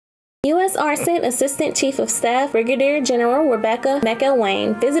USARCENT Assistant Chief of Staff Brigadier General Rebecca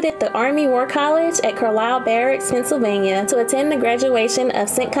McElwain visited the Army War College at Carlisle Barracks, Pennsylvania to attend the graduation of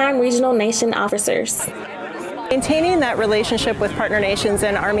CENTCOM Regional Nation officers. Maintaining that relationship with partner nations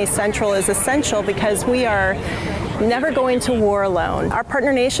and Army Central is essential because we are never going to war alone. Our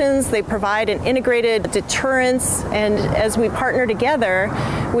partner nations, they provide an integrated deterrence, and as we partner together,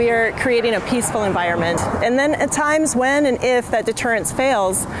 we are creating a peaceful environment. And then at times when and if that deterrence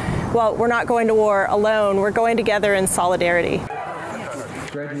fails, well, we're not going to war alone, we're going together in solidarity.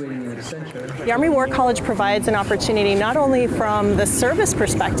 The Army War College provides an opportunity not only from the service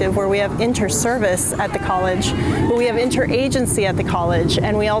perspective, where we have inter-service at the college, but we have interagency at the college,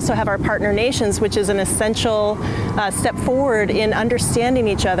 and we also have our partner nations, which is an essential step forward in understanding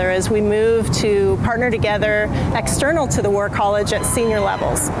each other as we move to partner together external to the War College at senior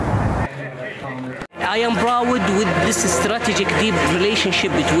levels. I am proud with this strategic deep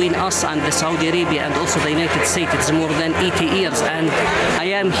relationship between us and the Saudi Arabia and also the United States. It's more than 80 years, and I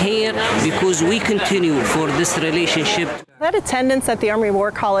am here because we continue for this relationship. That attendance at the Army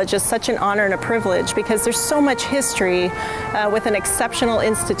War College is such an honor and a privilege because there's so much history with an exceptional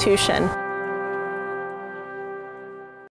institution.